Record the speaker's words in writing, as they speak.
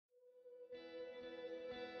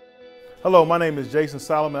Hello, my name is Jason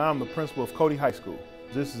Solomon. I'm the principal of CODY High School.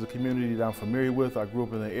 This is a community that I'm familiar with. I grew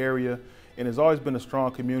up in the area, and it's always been a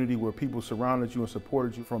strong community where people surrounded you and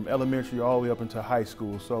supported you from elementary all the way up into high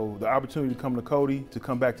school. So the opportunity to come to CODY, to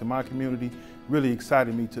come back to my community, really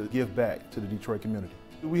excited me to give back to the Detroit community.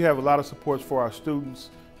 We have a lot of supports for our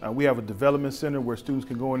students. We have a development center where students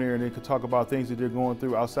can go in there and they can talk about things that they're going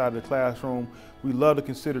through outside of the classroom. We love to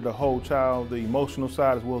consider the whole child, the emotional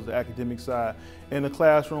side as well as the academic side. In the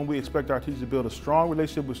classroom, we expect our teachers to build a strong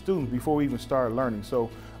relationship with students before we even start learning. So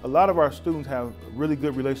a lot of our students have a really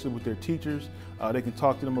good relationship with their teachers. They can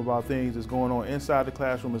talk to them about things that's going on inside the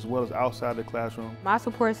classroom as well as outside the classroom. My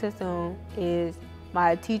support system is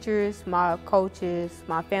my teachers, my coaches,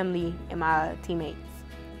 my family, and my teammates.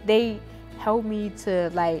 They help me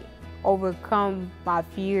to overcome my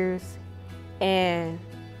fears and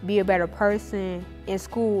be a better person in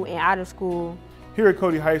school and out of school. Here at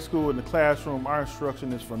CODY High School in the classroom, our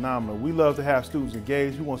instruction is phenomenal. We love to have students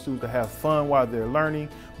engaged. We want students to have fun while they're learning,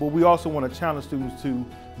 but we also want to challenge students to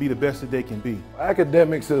be the best that they can be.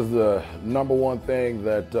 Academics is the number one thing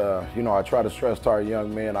that I try to stress to our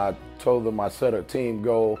young men. I told them I set a team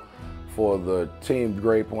goal for the team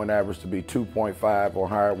grade point average to be 2.5 or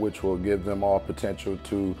higher, which will give them all potential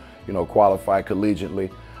to, qualify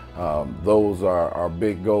collegiately. Those are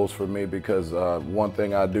big goals for me because one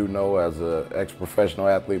thing I do know as an ex-professional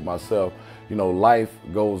athlete myself, life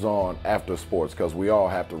goes on after sports because we all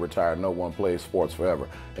have to retire. No one plays sports forever.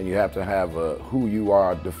 And you have to have who you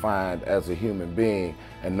are defined as a human being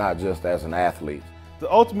and not just as an athlete.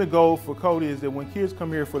 The ultimate goal for CODY is that when kids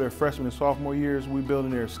come here for their freshman and sophomore years, we're building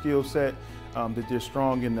their skill set, that they're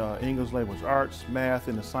strong in English language arts, math,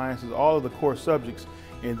 and the sciences, all of the core subjects.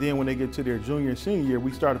 And then when they get to their junior and senior year,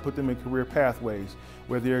 we start to put them in career pathways,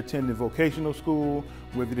 whether they're attending vocational school,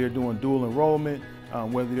 whether they're doing dual enrollment,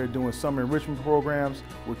 whether they're doing summer enrichment programs,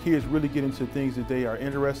 where kids really get into things that they are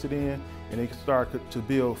interested in and they can start to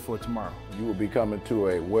build for tomorrow. You will be coming to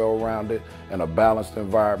a well-rounded and a balanced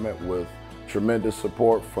environment with tremendous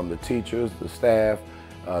support from the teachers, the staff,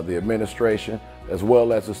 the administration, as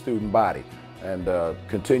well as the student body. And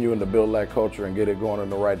continuing to build that culture and get it going in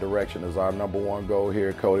the right direction is our number one goal here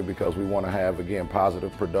at CODY, because we want to have, again,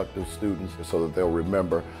 positive, productive students so that they'll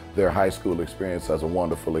remember their high school experience as a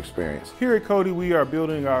wonderful experience. Here at CODY, we are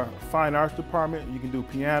building our fine arts department. You can do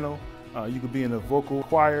piano. You could be in a vocal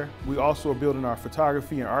choir. We also are building our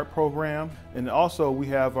photography and art program. And also we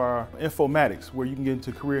have our informatics, where you can get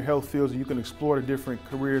into career health fields and you can explore the different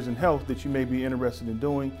careers in health that you may be interested in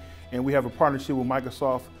doing. And we have a partnership with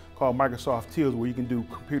Microsoft called Microsoft Teals, where you can do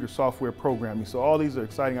computer software programming. So all these are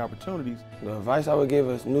exciting opportunities. The advice I would give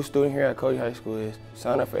a new student here at CODY High School is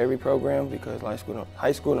sign up for every program, because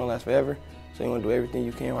high school don't last forever. So you want to do everything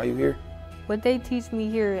you can while you're here. What they teach me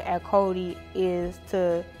here at CODY is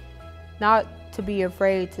to not to be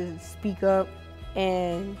afraid to speak up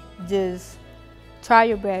and just try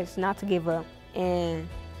your best not to give up and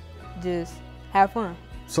just have fun.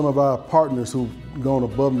 Some of our partners who've gone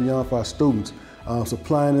above and beyond for our students,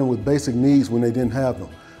 supplying them with basic needs when they didn't have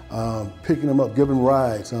them, picking them up, giving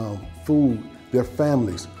rides, food, their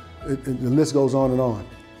families. The list goes on and on.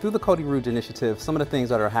 Through the CODY Rouge initiative, some of the things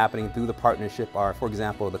that are happening through the partnership are, for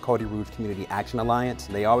example, the CODY Rouge Community Action Alliance.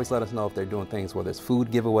 They always let us know if they're doing things, whether it's food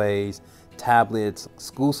giveaways, tablets,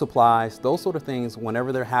 school supplies, those sort of things.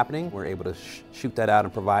 Whenever they're happening, we're able to shoot that out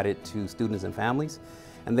and provide it to students and families.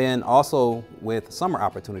 And then also with summer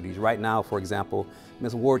opportunities. Right now, for example,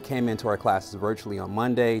 Ms. Ward came into our classes virtually on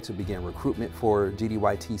Monday to begin recruitment for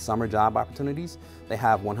GDYT summer job opportunities. They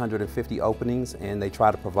have 150 openings and they try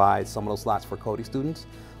to provide some of those slots for CODY students.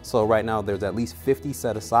 So right now there's at least 50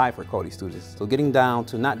 set aside for CODY students. So getting down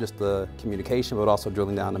to not just the communication, but also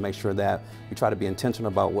drilling down to make sure that we try to be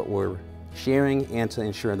intentional about what we're sharing and to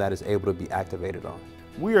ensure that it's able to be activated on.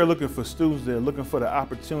 We are looking for students that are looking for the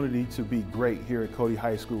opportunity to be great here at CODY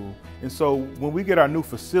High School. And so when we get our new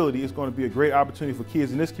facility, it's going to be a great opportunity for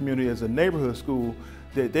kids in this community as a neighborhood school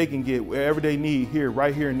that they can get wherever they need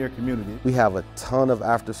right here in their community. We have a ton of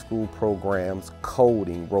after-school programs: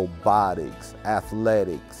 coding, robotics,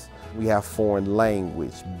 athletics. We have foreign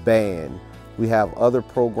language, band. We have other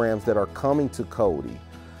programs that are coming to CODY.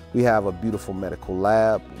 We have a beautiful medical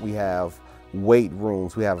lab. We have weight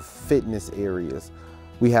rooms. We have fitness areas.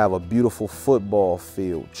 We have a beautiful football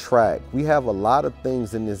field, track. We have a lot of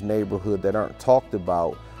things in this neighborhood that aren't talked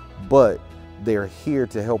about, but they're here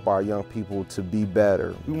to help our young people to be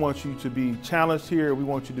better. We want you to be challenged here. We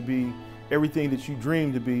want you to be everything that you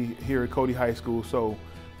dream to be here at CODY High School. So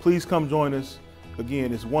please come join us.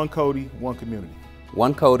 Again, it's one CODY, one community.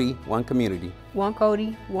 One CODY, one community. One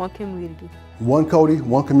CODY, one community. One CODY,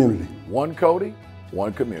 one community. One CODY,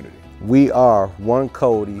 one community. We are one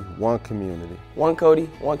Cody, one community. One Cody,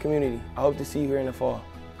 one community. I hope to see you here in the fall.